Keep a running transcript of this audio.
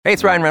Hey,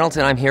 it's Ryan Reynolds,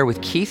 and I'm here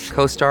with Keith,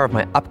 co-star of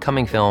my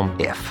upcoming film,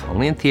 If,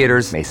 only in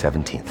theaters May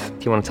 17th.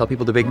 Do you want to tell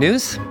people the big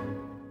news?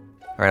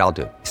 All right, I'll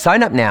do it.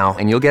 Sign up now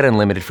and you'll get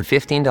unlimited for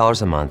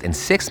 $15 a month and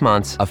 6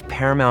 months of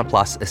Paramount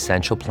Plus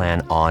Essential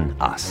Plan on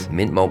us.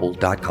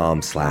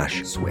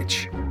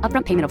 MintMobile.com/switch.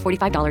 Upfront payment of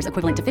 $45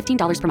 equivalent to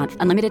 $15 per month.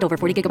 Unlimited over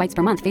 40 gigabytes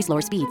per month. Face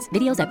lower speeds.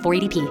 Videos at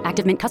 480p.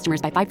 Active Mint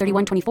customers by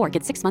 531.24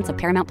 get 6 months of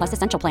Paramount Plus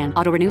Essential Plan.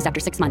 Auto renews after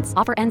 6 months.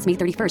 Offer ends May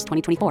 31st,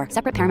 2024.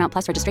 Separate Paramount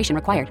Plus registration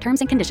required. Terms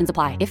and conditions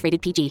apply if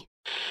rated PG.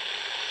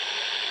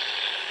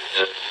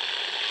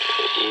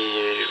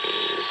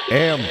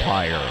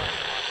 Empire.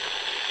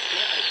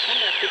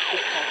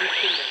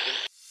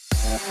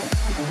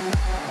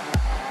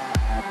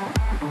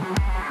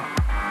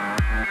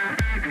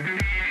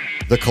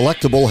 The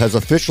Collectible has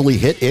officially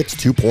hit its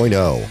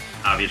 2.0.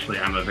 Obviously,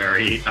 I'm a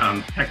very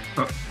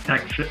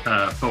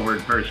tech-forward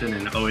person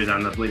and always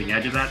on the bleeding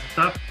edge of that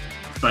stuff.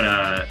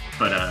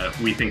 But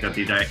we think that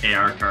these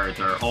AR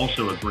cards are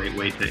also a great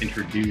way to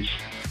introduce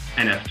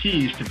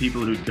NFTs to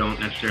people who don't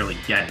necessarily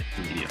get it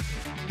immediately.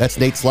 That's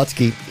Nate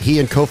Slutsky. He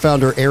and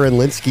co-founder Aaron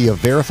Linsky of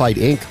Verified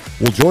Inc.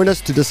 will join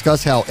us to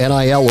discuss how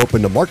NIL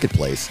opened a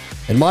marketplace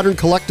and modern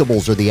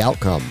collectibles are the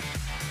outcome.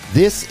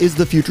 This is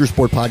the Future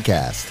Sport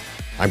Podcast.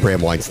 I'm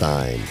Bram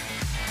Weinstein.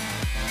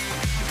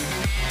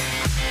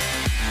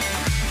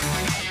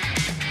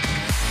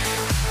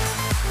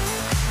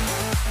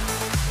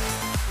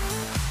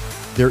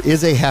 There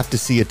is a have to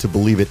see it to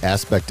believe it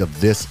aspect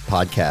of this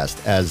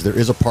podcast, as there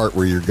is a part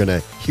where you're going to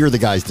hear the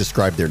guys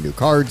describe their new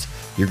cards.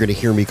 You're going to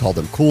hear me call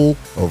them cool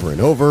over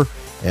and over,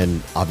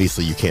 and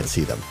obviously you can't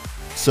see them.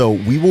 So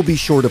we will be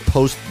sure to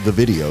post the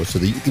video so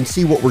that you can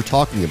see what we're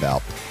talking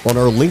about on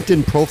our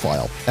LinkedIn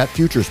profile at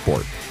Future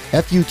Sport,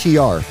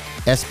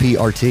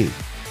 FUTRSPRT.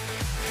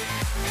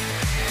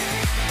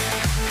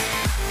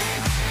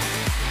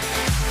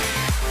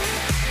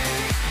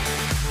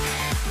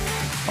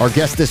 Our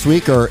guests this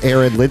week are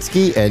Aaron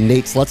Linsky and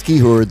Nate Slutsky,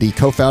 who are the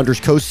co-founders,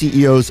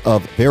 co-CEOs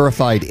of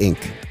Verified Inc.,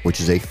 which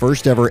is a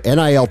first ever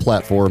NIL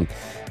platform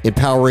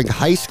empowering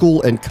high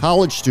school and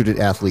college student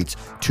athletes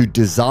to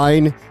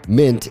design,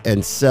 mint,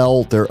 and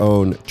sell their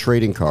own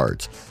trading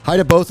cards. Hi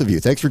to both of you.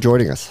 Thanks for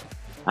joining us.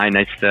 Hi,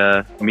 nice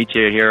to meet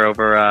you here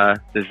over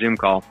the Zoom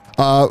call.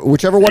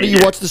 Whichever one of you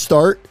wants to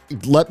start,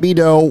 let me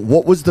know,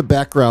 what was the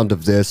background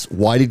of this?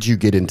 Why did you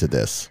get into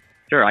this?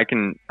 Sure, I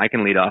can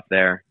lead off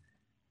there.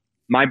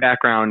 My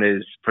background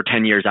is, for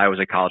 10 years, I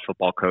was a college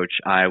football coach.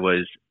 I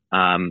was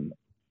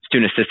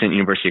student assistant at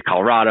University of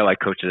Colorado. I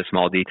coached at a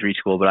small D3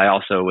 school, but I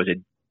also was a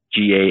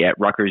GA at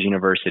Rutgers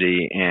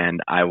University, and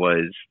I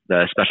was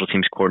the special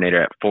teams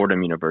coordinator at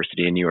Fordham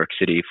University in New York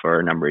City for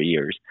a number of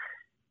years.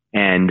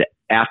 And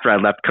after I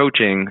left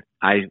coaching,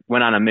 I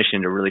went on a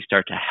mission to really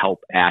start to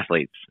help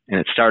athletes. And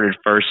it started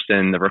first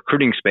in the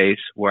recruiting space,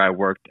 where I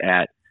worked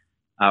at,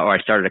 or I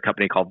started a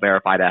company called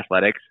Verified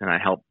Athletics, and I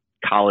helped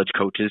college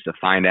coaches to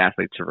find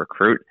athletes to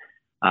recruit.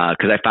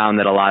 Because I found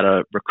that a lot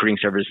of recruiting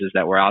services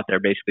that were out there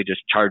basically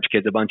just charge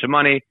kids a bunch of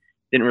money,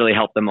 didn't really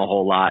help them a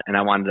whole lot. And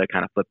I wanted to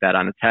kind of flip that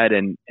on its head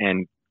and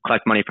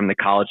collect money from the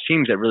college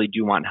teams that really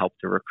do want help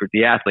to recruit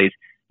the athletes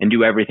and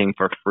do everything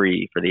for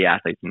free for the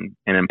athletes and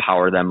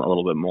empower them a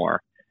little bit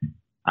more.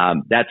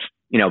 That's,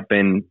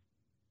 been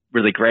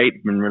really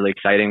great, been really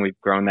exciting. We've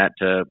grown that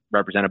to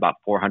represent about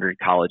 400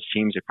 college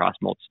teams across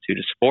a multitude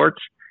of sports.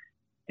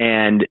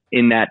 And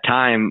in that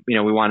time,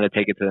 we wanted to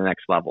take it to the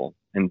next level.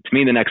 And to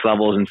me, the next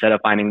level is, instead of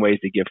finding ways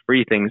to give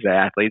free things to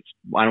athletes,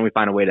 why don't we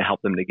find a way to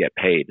help them to get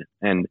paid?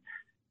 And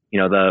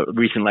the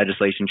recent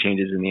legislation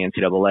changes in the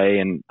NCAA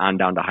and on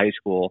down to high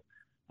school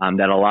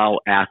that allow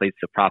athletes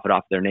to profit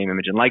off their name,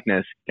 image, and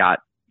likeness got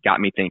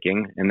me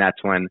thinking. And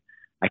that's when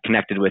I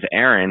connected with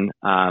Aaron,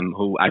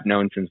 who I've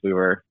known since we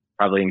were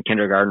probably in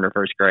kindergarten or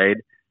first grade.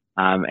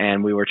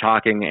 And we were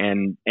talking,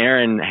 and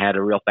Aaron had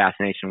a real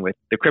fascination with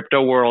the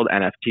crypto world,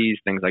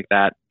 NFTs, things like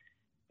that.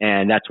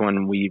 And that's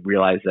when we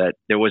realized that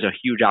there was a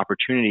huge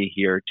opportunity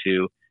here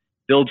to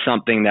build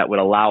something that would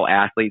allow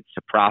athletes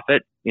to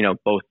profit,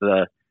 both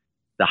the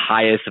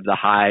highest of the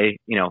high,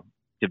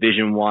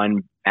 Division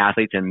I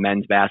athletes in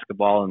men's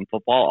basketball and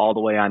football, all the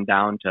way on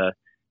down to,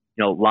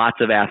 lots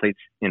of athletes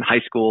in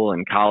high school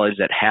and college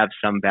that have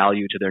some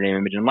value to their name,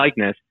 image, and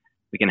likeness.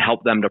 We can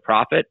help them to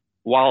profit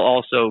while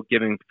also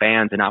giving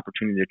fans an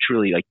opportunity to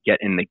truly get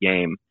in the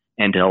game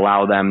and to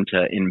allow them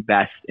to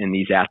invest in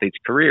these athletes'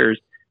 careers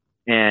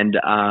and,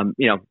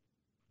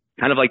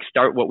 kind of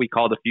start what we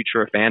call the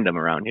future of fandom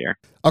around here.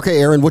 Okay,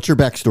 Aaron, what's your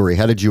backstory?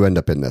 How did you end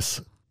up in this?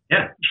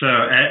 Yeah, so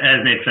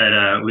as Nate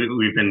said,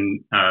 we've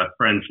been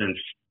friends since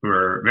we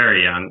were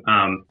very young.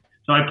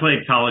 So I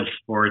played college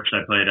sports.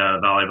 I played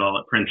volleyball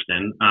at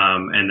Princeton.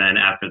 And then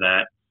after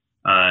that,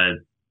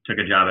 took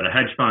a job at a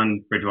hedge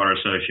fund, Bridgewater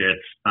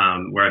Associates,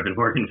 where I've been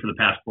working for the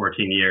past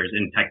 14 years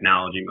in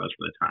technology most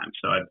of the time.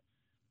 So I've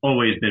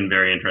always been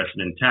very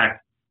interested in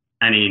tech,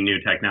 any new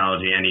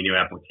technology, any new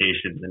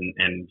applications,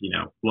 and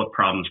what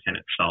problems can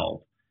it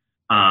solve.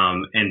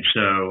 And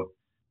so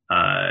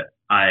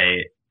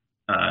I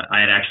I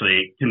had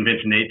actually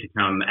convinced Nate to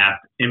come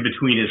in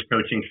between his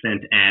coaching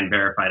stint and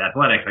Verified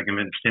Athletics. I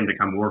convinced him to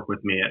come work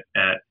with me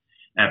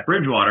at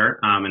Bridgewater.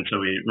 And so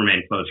we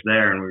remained close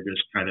there, and we were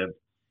just kind of,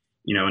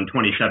 in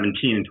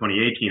 2017 and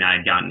 2018, I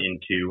had gotten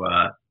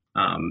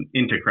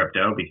into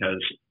crypto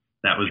because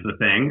that was the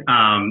thing.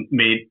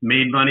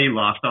 Made money,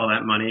 lost all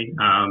that money,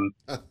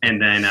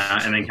 and then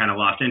kind of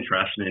lost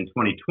interest. And in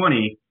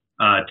 2020,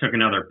 took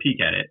another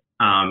peek at it.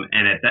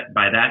 And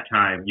by that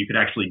time, you could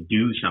actually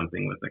do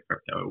something with the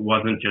crypto. It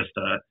wasn't just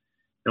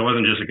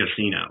a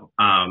casino.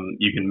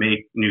 You can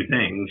make new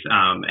things.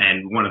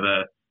 And one of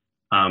the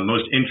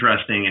most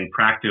interesting and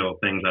practical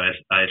things that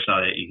I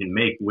saw that you can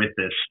make with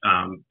this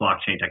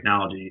blockchain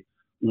technology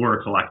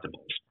were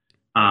collectibles.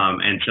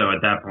 And so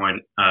at that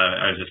point,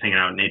 I was just hanging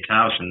out at Nate's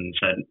house and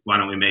said, why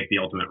don't we make the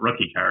ultimate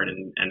rookie card?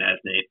 And as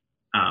Nate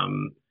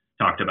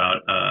talked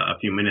about a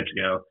few minutes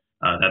ago,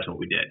 that's what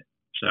we did.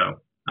 So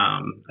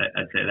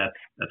I'd say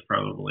that's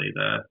probably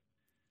the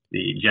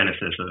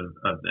genesis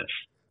of this.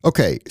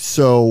 Okay,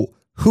 so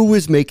who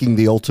is making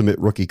the ultimate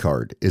rookie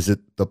card? Is it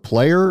the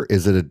player?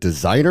 Is it a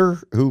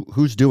designer?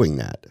 Who's doing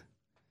that?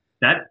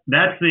 That's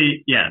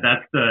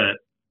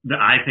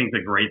I think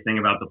the great thing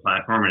about the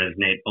platform, and as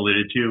Nate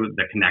alluded to,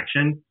 the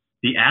connection,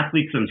 the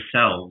athletes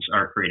themselves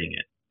are creating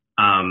it.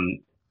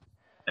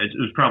 It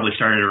was probably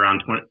started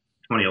around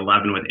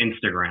 2011 with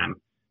Instagram,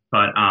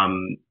 but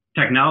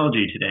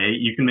technology today,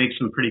 you can make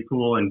some pretty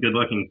cool and good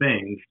looking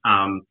things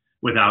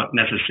without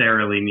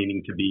necessarily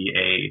needing to be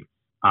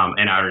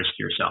an artist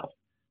yourself.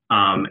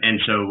 And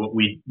so what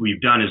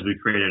we've done is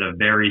we've created a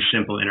very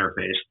simple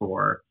interface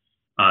for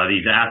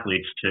these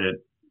athletes to,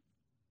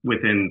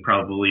 within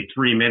probably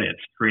 3 minutes,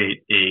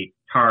 create a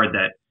card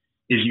that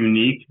is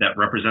unique, that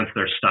represents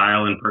their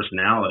style and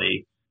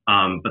personality,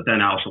 but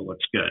then also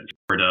looks good.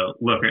 Or to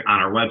look on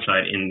our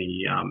website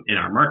in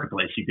our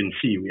marketplace, you can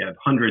see we have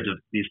hundreds of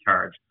these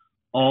cards,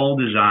 all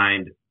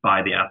designed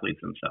by the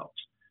athletes themselves,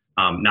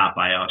 not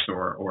by us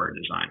or a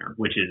designer,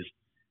 which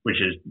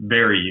is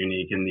very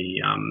unique in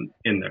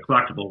the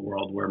collectible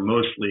world, where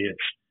mostly it's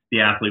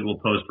the athlete will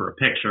pose for a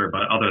picture,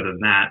 but other than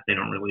that, they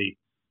don't really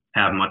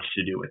have much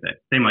to do with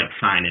it. They might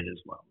sign it as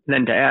well.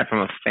 Then to add, from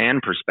a fan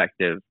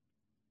perspective,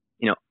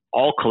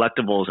 all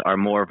collectibles are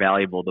more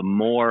valuable the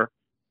more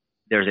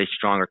there's a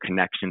stronger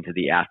connection to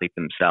the athlete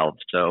themselves.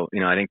 So,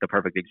 I think the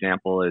perfect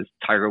example is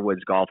Tiger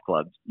Woods golf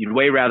clubs. You'd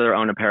way rather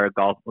own a pair of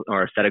golf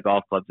or a set of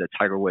golf clubs that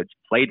Tiger Woods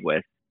played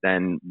with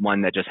than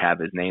one that just have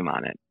his name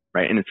on it,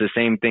 right? And it's the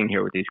same thing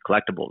here with these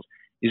collectibles.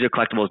 These are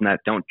collectibles that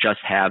don't just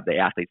have the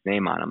athlete's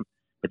name on them,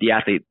 but the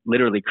athlete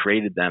literally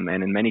created them.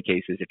 And in many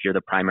cases, if you're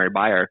the primary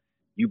buyer,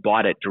 you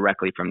bought it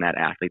directly from that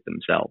athlete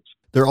themselves.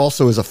 There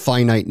also is a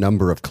finite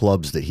number of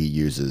clubs that he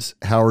uses.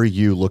 How are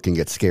you looking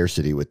at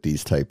scarcity with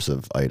these types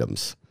of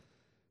items?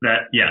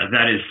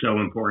 That is so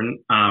important.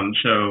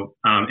 So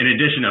in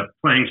addition to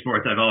playing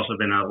sports, I've also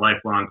been a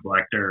lifelong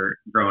collector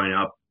growing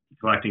up,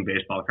 collecting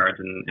baseball cards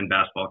and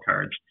basketball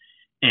cards.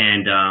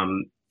 And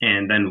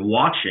then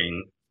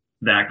watching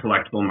that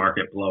collectible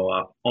market blow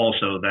up,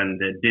 also then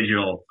the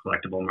digital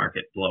collectible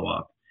market blow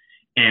up.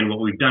 And what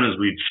we've done is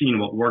we've seen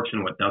what works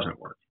and what doesn't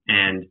work.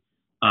 And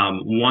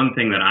one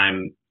thing that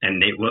and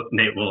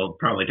Nate will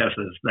probably test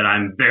this, that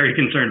I'm very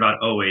concerned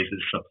about always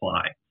is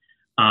supply.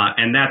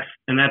 And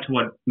that's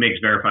what makes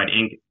Verified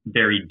Inc.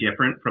 very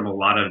different from a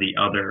lot of the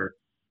other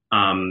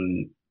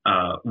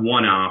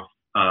one-off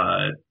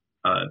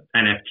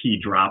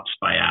NFT drops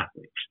by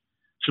athletes.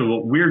 So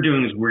what we're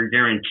doing is we're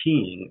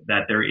guaranteeing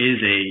that there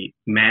is a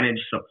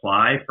managed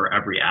supply for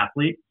every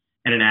athlete,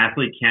 and an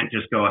athlete can't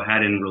just go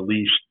ahead and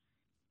release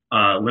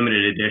a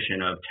limited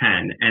edition of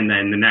 10, and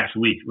then the next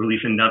week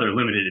release another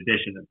limited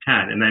edition of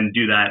 10, and then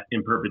do that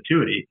in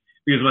perpetuity.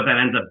 Because what that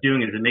ends up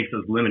doing is it makes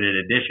those limited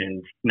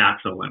editions not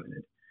so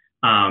limited.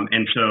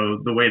 And so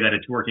the way that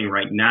it's working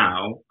right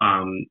now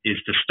is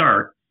to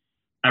start,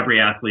 every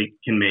athlete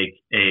can make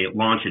a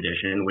launch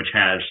edition, which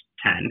has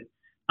 10.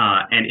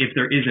 And if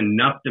there is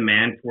enough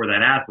demand for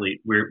that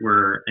athlete,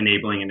 we're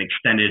enabling an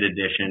extended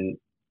edition,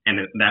 and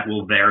that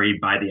will vary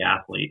by the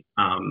athlete,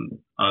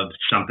 of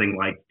something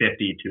like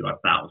 50 to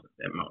 1,000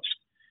 at most.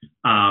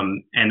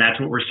 And that's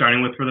what we're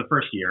starting with for the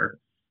first year.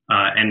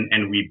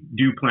 And we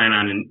do plan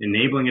on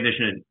enabling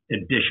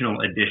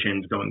additional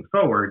editions going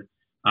forward,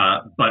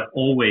 but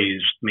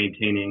always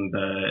maintaining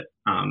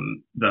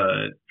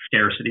the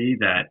scarcity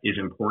that is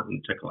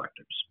important to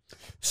collectors.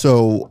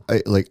 So,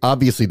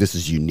 obviously this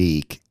is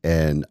unique,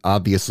 and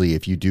obviously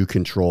if you do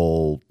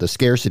control the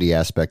scarcity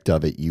aspect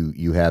of it,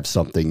 you have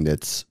something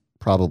that's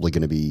probably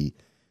going to be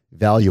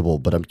valuable.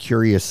 But I'm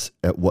curious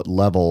at what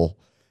level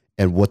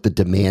and what the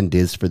demand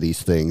is for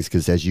these things,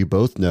 because as you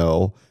both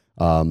know,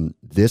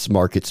 this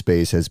market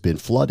space has been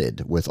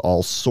flooded with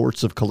all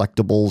sorts of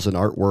collectibles and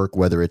artwork,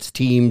 whether it's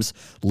teams,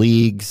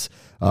 leagues,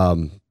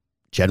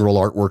 general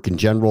artwork in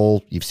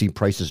general. You've seen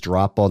prices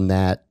drop on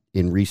that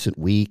in recent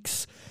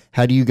weeks.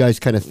 How do you guys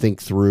kind of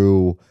think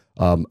through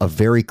a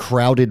very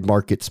crowded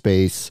market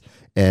space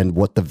and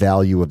what the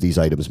value of these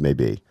items may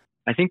be?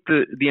 I think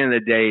at the end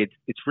of the day,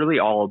 it's really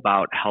all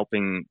about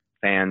helping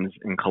fans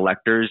and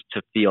collectors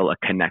to feel a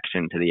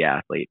connection to the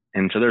athlete.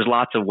 And so there's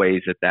lots of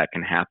ways that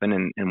can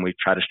happen. And we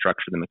try to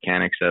structure the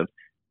mechanics of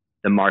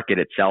the market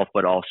itself,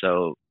 but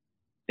also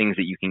things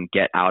that you can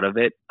get out of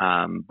it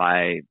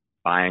by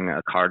buying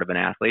a card of an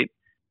athlete.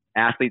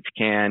 Athletes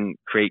can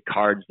create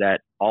cards that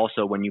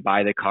also, when you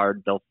buy the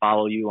card, they'll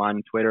follow you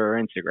on Twitter or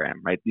Instagram,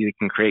 right? You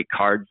can create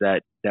cards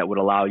that would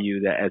allow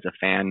you as a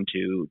fan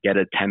to get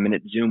a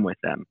 10-minute Zoom with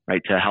them,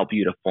 right? To help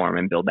you to form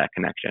and build that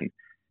connection.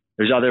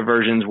 There's other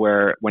versions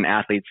where when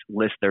athletes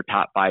list their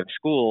top 5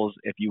 schools,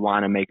 if you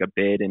want to make a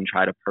bid and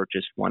try to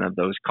purchase one of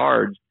those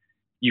cards,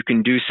 you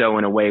can do so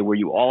in a way where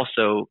you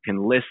also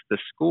can list the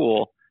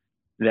school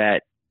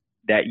that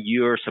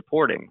you're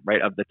supporting,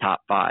 right, of the top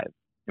 5.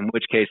 In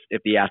which case,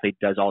 if the athlete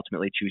does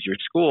ultimately choose your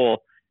school,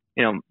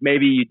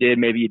 maybe you did,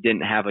 maybe you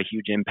didn't have a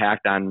huge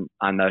impact on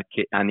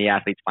the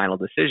athlete's final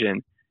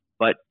decision.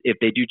 But if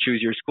they do choose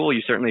your school,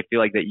 you certainly feel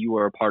like that you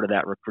were a part of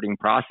that recruiting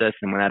process.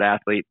 And when that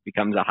athlete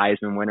becomes a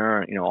Heisman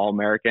winner,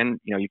 All-American,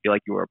 you feel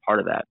like you were a part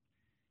of that.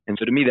 And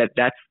so to me,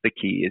 that's the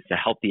key, is to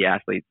help the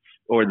athletes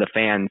or the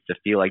fans to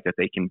feel like that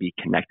they can be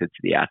connected to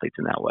the athletes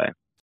in that way.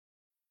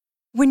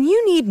 When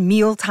you need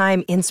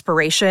mealtime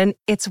inspiration,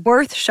 it's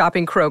worth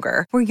shopping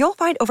Kroger, where you'll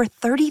find over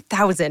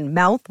 30,000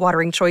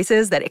 mouth-watering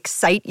choices that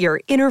excite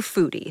your inner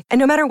foodie. And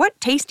no matter what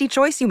tasty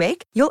choice you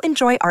make, you'll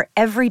enjoy our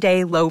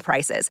everyday low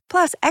prices,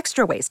 plus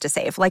extra ways to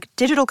save, like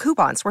digital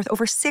coupons worth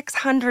over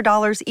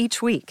 $600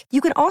 each week. You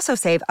can also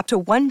save up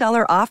to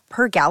 $1 off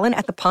per gallon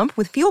at the pump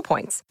with fuel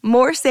points.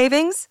 More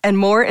savings and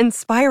more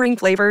inspiring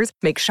flavors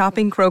make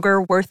shopping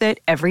Kroger worth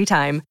it every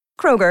time.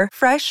 Kroger,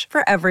 fresh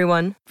for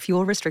everyone.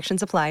 Fuel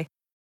restrictions apply.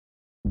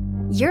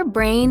 Your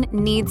brain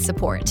needs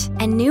support,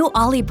 and new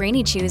Ollie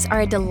Brainy Chews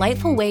are a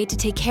delightful way to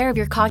take care of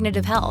your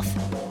cognitive health.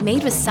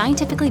 Made with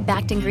scientifically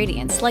backed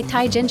ingredients like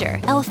Thai ginger,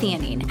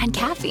 L-theanine, and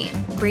caffeine,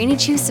 Brainy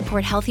Chews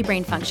support healthy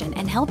brain function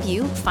and help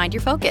you find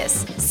your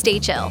focus, stay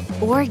chill,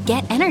 or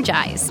get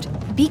energized.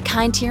 Be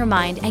kind to your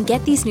mind and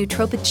get these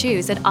nootropic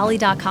chews at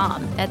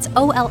ollie.com. That's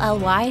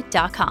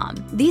OLLY.com.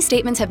 These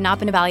statements have not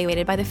been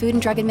evaluated by the Food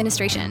and Drug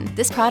Administration.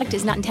 This product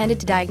is not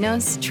intended to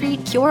diagnose,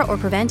 treat, cure, or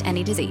prevent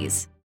any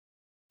disease.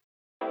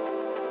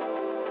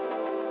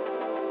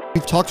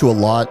 We've talked to a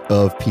lot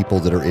of people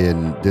that are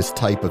in this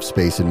type of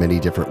space in many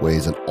different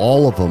ways, and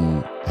all of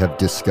them have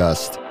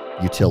discussed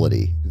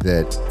utility,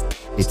 that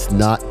it's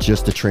not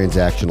just a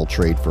transactional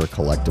trade for a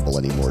collectible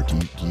anymore.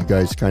 Do you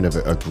guys kind of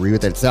agree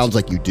with that? It sounds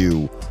like you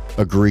do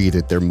agree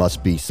that there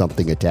must be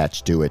something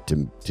attached to it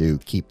to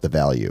keep the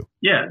value.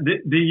 Yeah,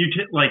 it's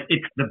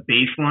the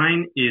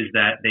baseline is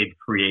that they've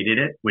created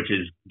it, which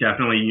is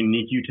definitely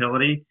unique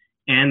utility,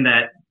 and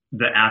that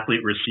the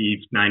athlete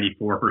receives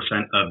 94%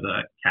 of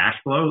the cash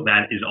flow.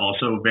 That is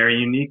also very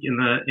unique in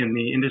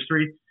the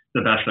industry.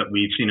 The best that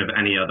we've seen of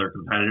any other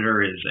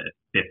competitor is at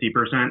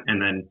 50%,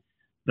 and then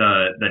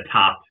the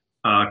top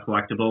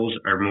collectibles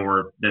are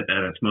more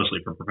that's mostly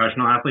for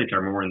professional athletes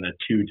are more in the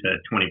 2 to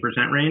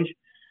 20% range.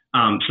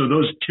 So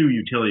those two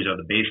utilities are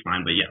the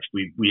baseline. But yes,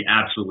 we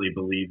absolutely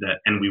believe that,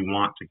 and we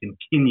want to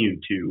continue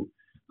to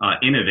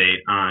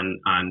innovate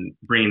on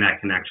bringing that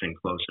connection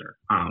closer.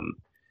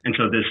 And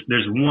so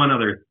there's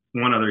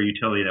one other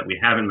utility that we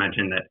haven't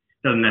mentioned that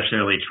doesn't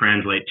necessarily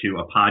translate to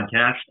a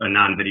podcast, an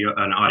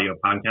audio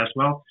podcast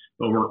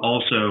but we're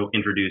also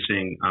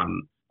introducing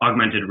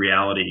augmented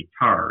reality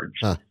cards.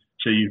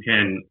 So you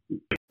can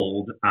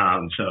hold,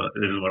 so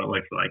this is what it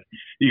looks like.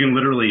 You can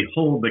literally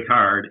hold the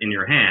card in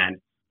your hand.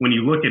 When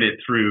you look at it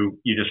through,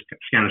 you just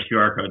scan the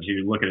QR code,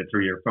 you look at it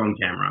through your phone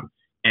camera,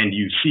 and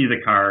you see the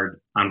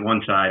card on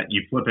one side,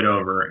 you flip it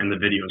over, and the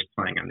video is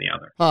playing on the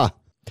other.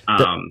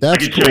 That's I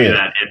could cool. show you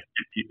that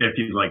if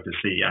you'd like to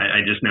see.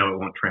 I just know it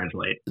won't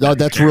translate. No,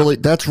 that's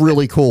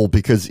really cool,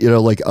 because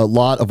like a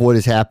lot of what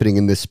is happening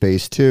in this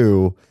space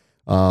too.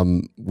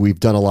 We've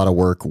done a lot of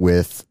work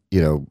with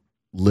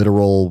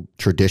literal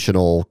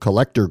traditional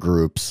collector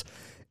groups,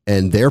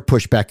 and their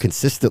pushback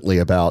consistently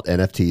about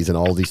NFTs and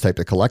all these type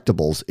of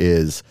collectibles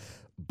is,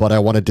 but I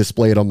want to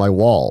display it on my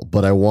wall,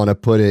 but I want to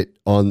put it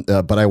on,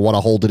 but I want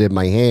to hold it in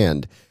my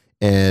hand,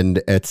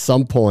 and at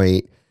some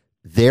point.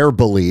 Their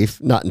belief,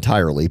 not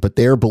entirely, but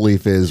their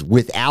belief is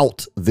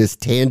without this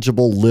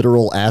tangible,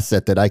 literal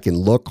asset that I can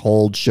look,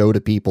 hold, show to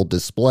people,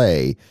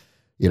 display,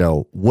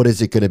 what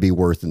is it going to be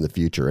worth in the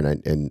future?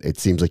 And it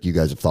seems like you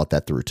guys have thought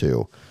that through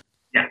too.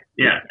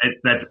 Yeah,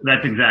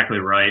 that's exactly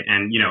right.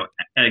 And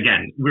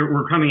again,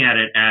 we're coming at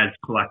it as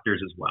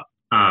collectors as well.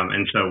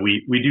 And so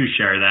we do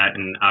share that.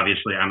 And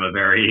obviously, I'm a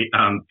very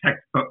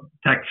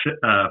tech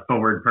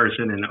forward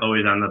person and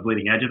always on the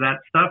bleeding edge of that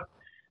stuff.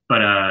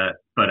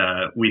 But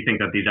we think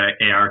that these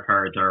AR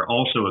cards are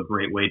also a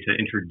great way to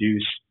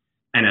introduce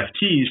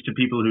NFTs to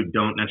people who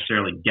don't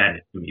necessarily get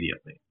it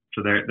immediately.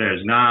 So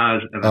there's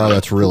Nas. And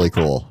that's really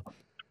cool.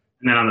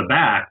 And then on the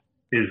back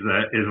is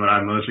what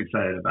I'm most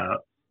excited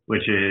about,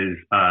 which is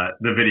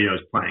the videos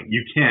playing.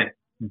 You can't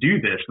do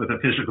this with a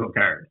physical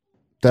card.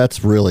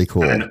 That's really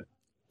cool.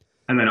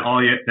 And And then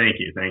thank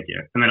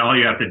you. And then all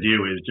you have to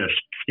do is just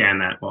scan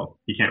that. Well,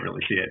 you can't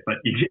really see it, but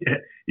you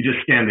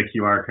just scan the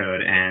QR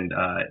code and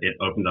it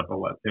opens up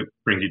it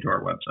brings you to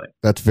our website.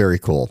 That's very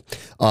cool.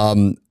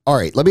 All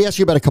right, let me ask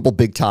you about a couple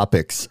big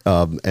topics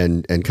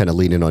and kind of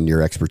lean in on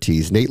your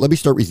expertise. Nate, let me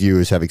start with you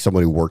as having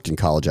someone who worked in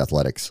college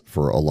athletics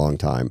for a long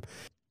time.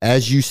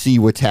 As you see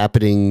what's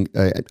happening,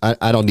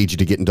 I don't need you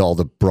to get into all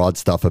the broad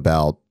stuff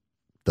about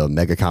the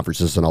mega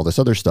conferences and all this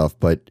other stuff,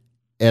 but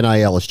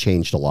NIL has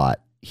changed a lot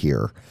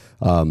here.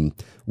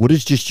 What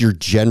is just your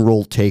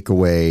general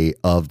takeaway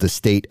of the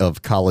state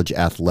of college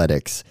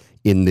athletics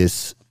in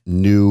this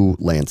new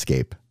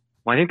landscape?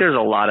 Well, I think there's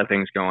a lot of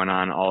things going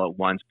on all at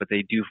once, but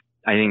they do,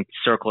 I think,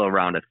 circle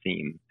around a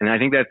theme. And I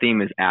think that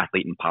theme is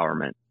athlete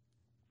empowerment.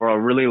 For a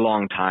really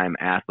long time,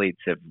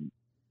 athletes have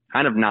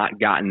kind of not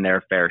gotten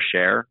their fair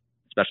share,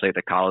 especially at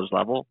the college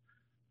level,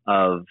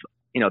 of,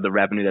 the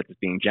revenue that's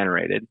being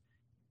generated.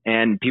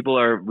 And people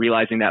are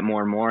realizing that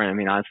more and more. And I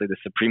mean, honestly, the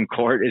Supreme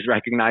Court is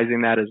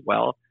recognizing that as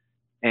well.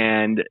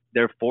 And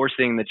they're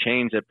forcing the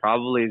change that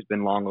probably has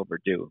been long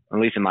overdue, at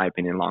least in my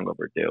opinion, long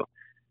overdue.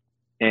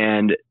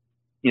 And,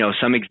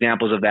 some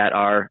examples of that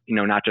are,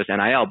 not just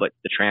NIL, but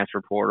the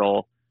transfer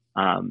portal,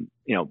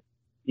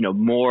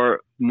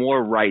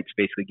 more rights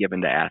basically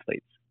given to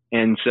athletes.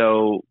 And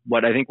so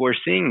what I think we're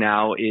seeing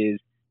now is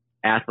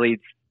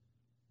athletes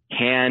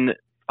can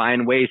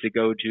find ways to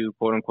go to,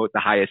 quote unquote, the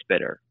highest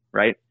bidder,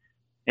 right?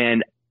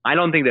 And I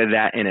don't think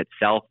that in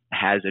itself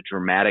has a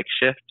dramatic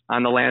shift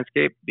on the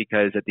landscape,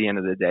 because at the end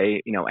of the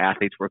day,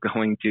 athletes were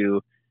going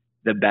to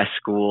the best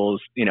schools,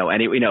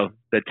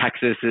 the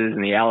Texases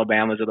and the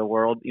Alabamas of the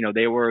world,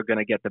 they were going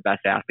to get the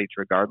best athletes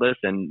regardless.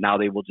 And now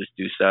they will just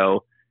do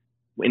so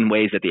in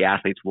ways that the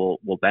athletes will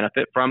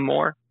benefit from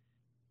more.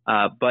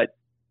 But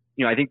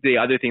I think the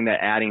other thing that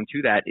adding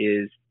to that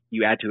is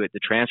you add to it the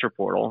transfer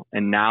portal.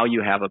 And now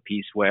you have a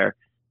piece where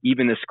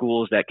even the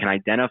schools that can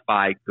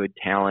identify good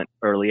talent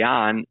early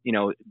on,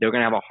 they're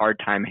going to have a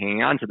hard time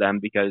hanging on to them,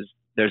 because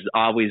there's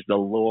always the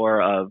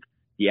lure of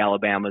the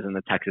Alabamas and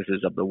the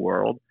Texases of the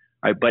world.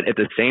 Right? But at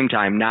the same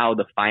time, now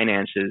the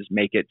finances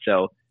make it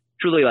so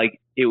truly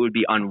like it would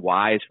be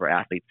unwise for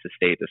athletes to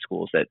stay at the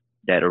schools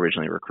that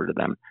originally recruited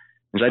them.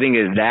 And so I think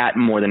that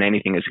more than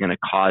anything is going to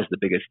cause the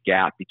biggest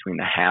gap between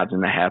the haves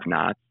and the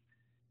have-nots.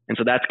 And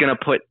so that's going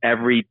to put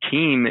every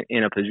team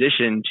in a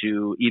position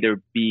to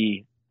either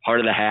be part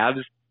of the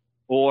haves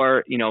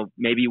or,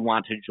 maybe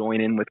want to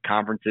join in with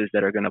conferences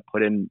that are going to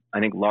put in,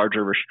 I think,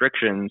 larger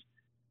restrictions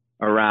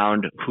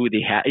around who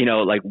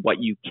like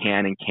what you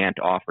can and can't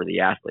offer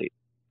the athlete.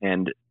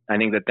 And I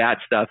think that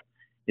stuff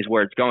is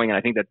where it's going. And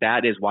I think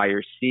that is why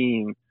you're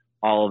seeing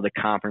all of the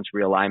conference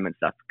realignment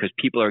stuff, because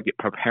people are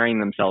preparing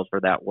themselves for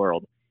that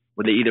world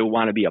where they either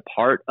want to be a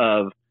part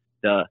of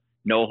the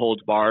no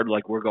holds barred,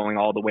 like we're going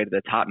all the way to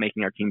the top,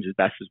 making our teams as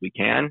best as we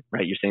can,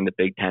 right? You're seeing the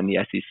Big Ten, the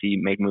SEC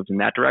make moves in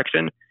that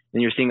direction.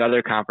 And you're seeing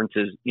other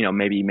conferences,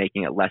 maybe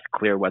making it less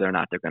clear whether or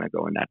not they're going to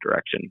go in that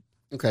direction.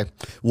 Okay.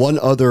 One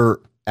other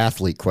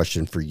athlete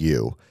question for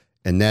you,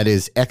 and that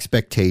is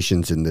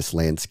expectations in this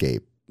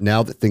landscape.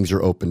 Now that things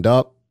are opened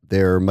up,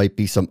 there might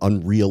be some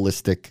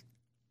unrealistic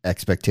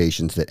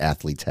expectations that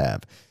athletes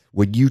have.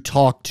 When you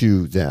talk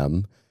to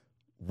them,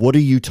 what are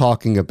you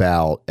talking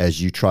about as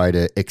you try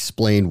to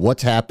explain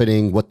what's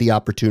happening, what the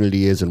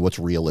opportunity is, and what's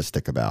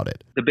realistic about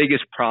it? The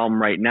biggest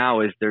problem right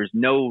now is there's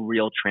no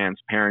real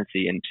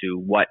transparency into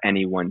what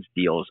anyone's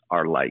deals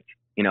are like.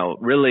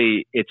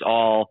 Really, it's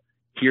all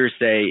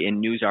hearsay in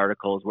news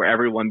articles where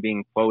everyone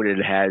being quoted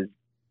has,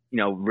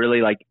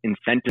 really like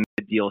incentive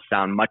deals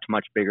sound much,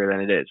 much bigger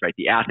than it is, right?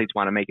 The athletes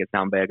want to make it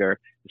sound bigger.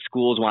 The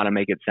schools want to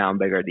make it sound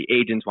bigger. The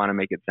agents want to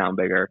make it sound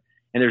bigger.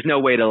 And there's no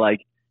way to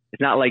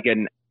it's not like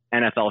an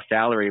NFL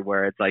salary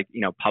where it's like,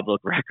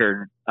 public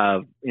record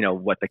of,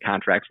 what the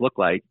contracts look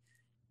like.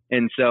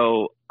 And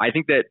so I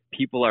think that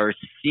people are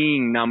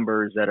seeing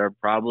numbers that are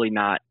probably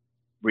not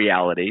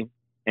reality.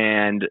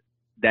 And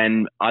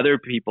then other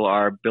people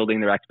are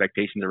building their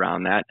expectations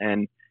around that.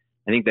 And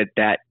I think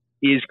that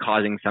is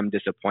causing some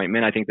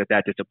disappointment. I think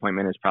that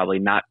disappointment is probably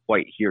not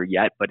quite here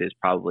yet, but is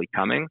probably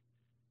coming.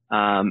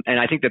 And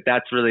I think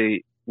that's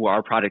really where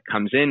our product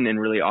comes in and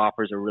really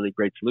offers a really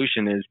great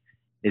solution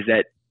is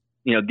that,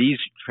 these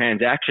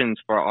transactions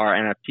for our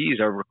NFTs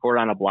are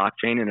recorded on a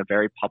blockchain in a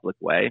very public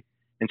way.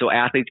 And so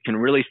athletes can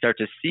really start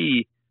to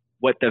see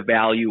what the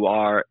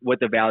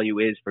value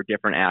is for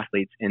different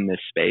athletes in this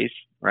space,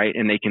 right?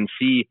 And they can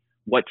see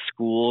what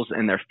schools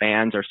and their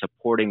fans are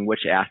supporting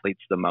which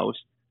athletes the most.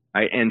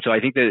 Right. And so I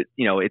think that,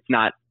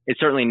 it's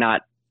certainly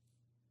not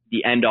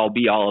the end all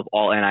be all of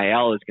all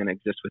NIL is going to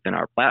exist within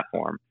our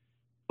platform,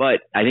 but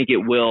I think it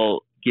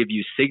will give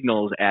you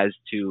signals as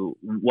to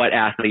what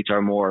athletes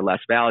are more or less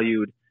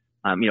valued,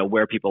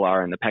 where people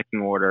are in the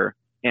pecking order,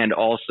 and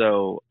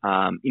also,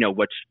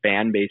 which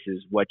fan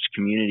bases, which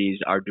communities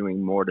are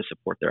doing more to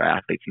support their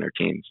athletes and their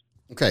teams.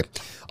 Okay.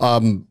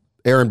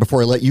 Aaron,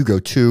 before I let you go,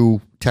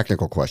 2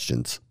 technical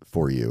questions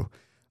for you.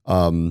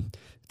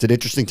 It's an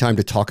interesting time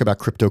to talk about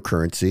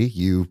cryptocurrency.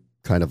 You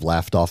kind of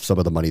laughed off some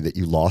of the money that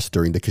you lost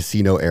during the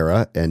casino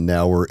era, and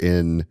now we're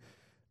in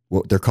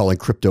what they're calling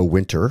crypto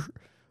winter.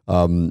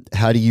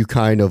 How do you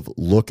kind of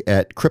look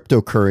at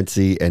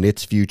cryptocurrency and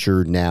its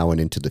future now and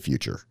into the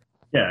future?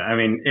 Yeah, I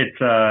mean, it's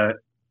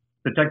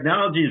the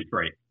technology is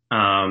great,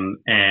 and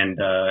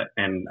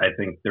I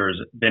think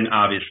there's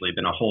obviously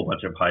been a whole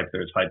bunch of hype.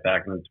 There's hype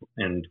back in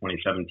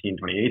 2017,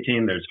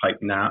 2018. There's hype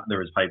now. There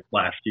was hype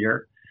last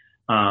year,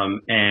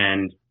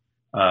 and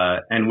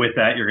with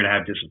that, you're going to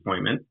have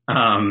disappointment.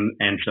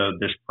 And so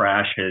this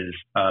crash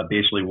has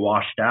basically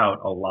washed out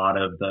a lot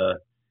of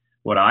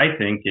what I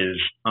think is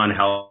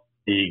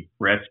unhealthy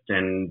grift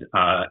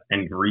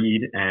and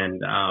greed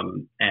and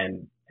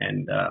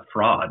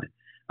fraud.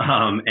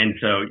 And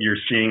so you're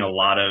seeing a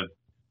lot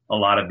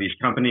of these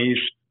companies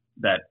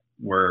that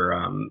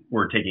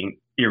were taking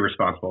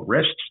irresponsible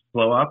risks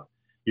blow up.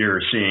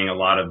 You're seeing a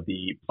lot of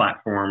the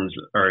platforms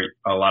or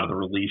a lot of the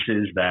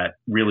releases that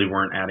really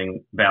weren't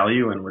adding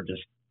value and were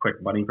just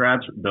quick money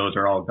grabs. Those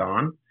are all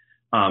gone.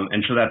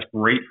 And so that's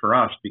great for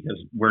us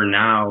because we're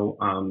now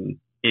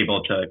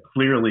able to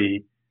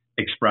clearly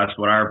express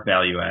what our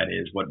value add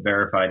is, what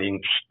Verified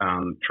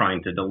Inc.'s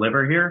trying to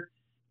deliver here.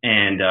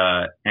 And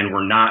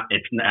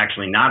it's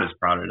actually not as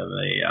crowded of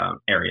a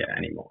area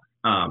anymore.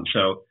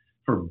 So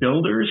for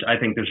builders, I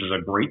think this is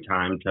a great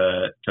time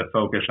to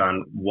focus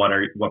on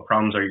what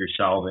problems are you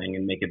solving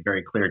and make it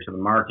very clear to the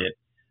market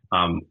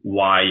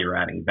why you're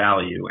adding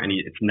value. And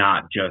it's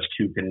not just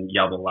who can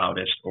yell the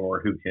loudest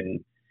or who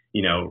can,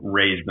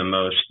 raise the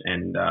most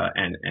and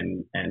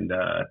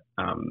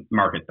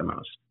market the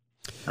most.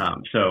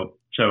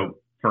 So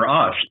for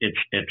us,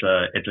 it's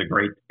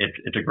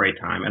a great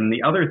time. And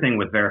the other thing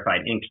with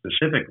Verified Inc.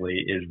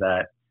 specifically is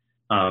that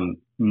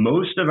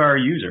most of our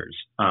users,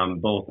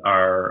 both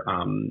our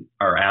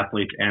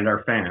athletes and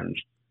our fans,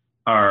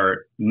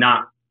 are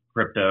not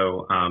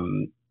crypto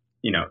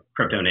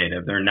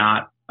native. They're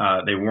not.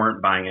 They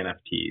weren't buying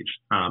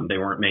NFTs. They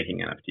weren't making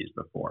NFTs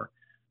before.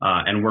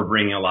 And we're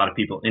bringing a lot of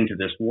people into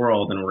this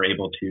world, and we're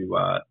able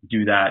to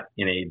do that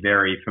in a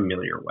very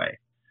familiar way.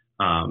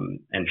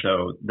 And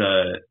so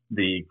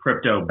the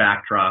crypto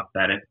backdrop,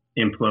 that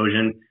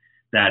implosion,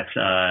 that's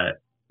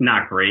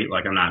not great.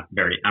 Like I'm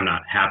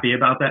not happy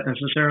about that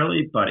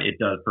necessarily, but it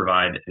does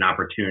provide an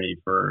opportunity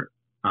for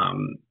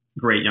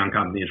great young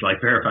companies like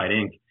Verified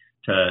Inc.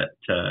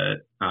 to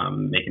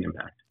make an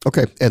impact.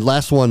 Okay, and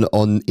last one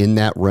in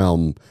that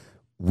realm,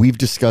 we've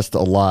discussed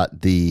a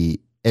lot the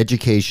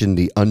education,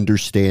 the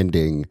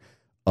understanding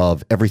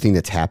of everything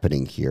that's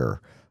happening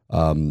here.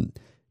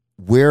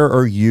 Where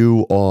are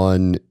you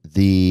on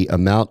the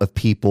amount of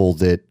people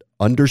that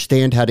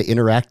understand how to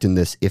interact in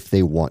this if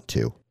they want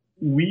to?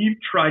 We've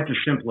tried to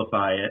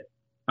simplify it,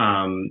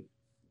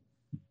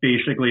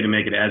 basically to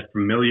make it as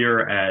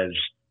familiar as,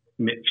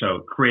 so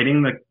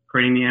creating the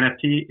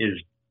NFT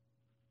is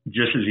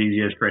just as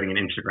easy as creating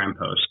an Instagram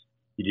post.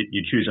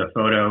 You choose a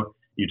photo,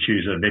 you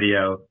choose a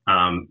video,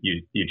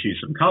 you choose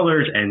some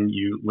colors, and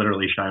you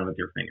literally sign with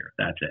your finger.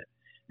 That's it.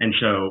 And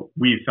so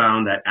we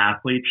found that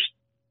athletes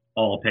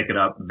all pick it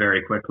up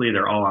very quickly.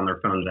 They're all on their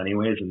phones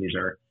anyways, and these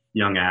are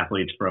young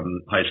athletes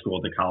from high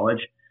school to college.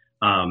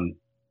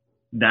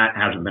 That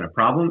hasn't been a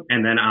problem.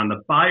 And then on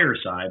the buyer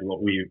side,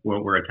 what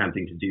we're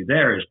attempting to do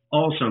there is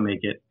also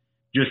make it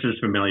just as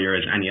familiar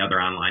as any other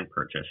online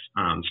purchase.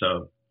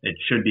 So it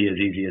should be as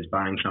easy as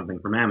buying something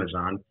from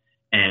Amazon,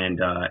 and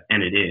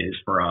it is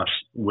for us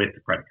with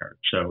the credit card.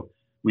 So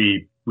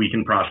we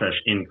can process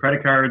in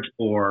credit cards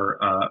or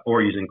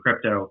using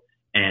crypto.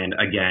 And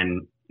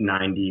again,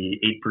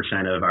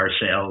 98% of our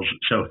sales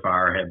so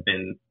far have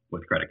been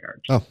with credit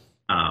cards. Oh.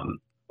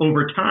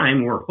 Over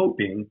time, we're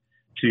hoping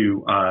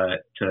to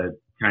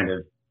kind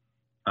of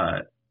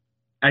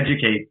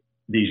educate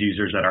these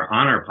users that are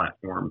on our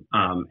platform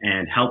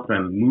and help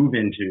them move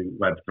into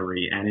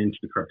Web3 and into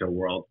the crypto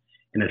world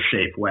in a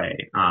safe way.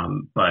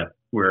 But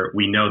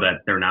we know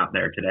that they're not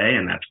there today,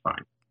 and that's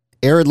fine.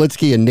 Aaron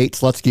Linsky and Nate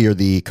Slutsky are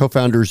the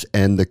co-founders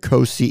and the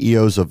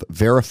co-CEOs of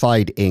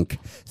Verified Inc.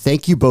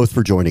 Thank you both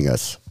for joining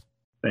us.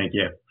 Thank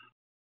you.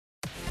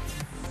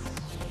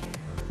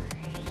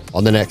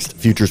 On the next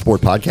Future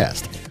Sport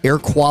podcast, air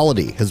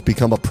quality has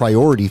become a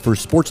priority for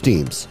sports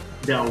teams.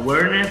 The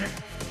awareness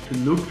to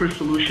look for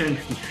solutions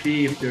to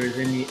see if there is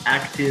any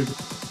active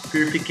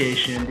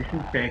purification,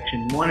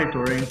 disinfection,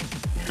 monitoring is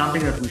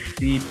something that we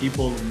see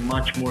people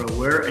much more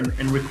aware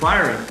and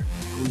requiring.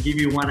 We'll give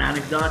you one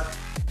anecdote.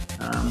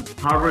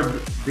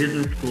 Harvard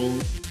Business School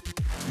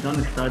done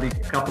a study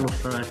a couple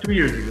of 2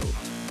 years ago.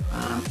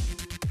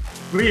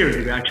 3 years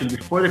ago, actually,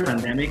 before the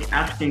pandemic,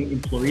 asking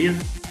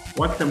employees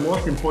what's the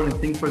most important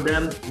thing for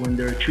them when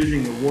they're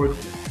choosing a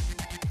workplace.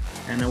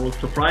 And I will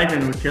surprise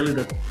and will tell you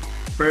that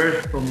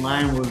first from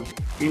line was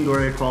indoor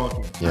air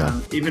quality. Yeah.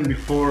 Even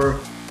before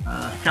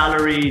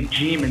salary,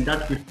 gym, and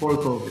that's before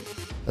COVID.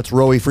 That's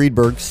Roey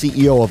Friedberg,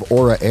 CEO of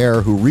Aura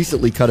Air, who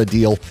recently cut a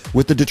deal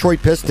with the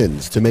Detroit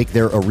Pistons to make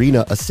their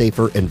arena a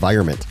safer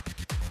environment.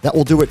 That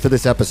will do it for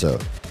this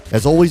episode.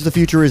 As always, the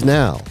future is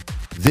now.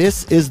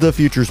 This is the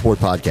Future Sport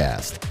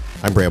Podcast.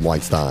 I'm Bram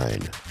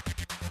Weinstein.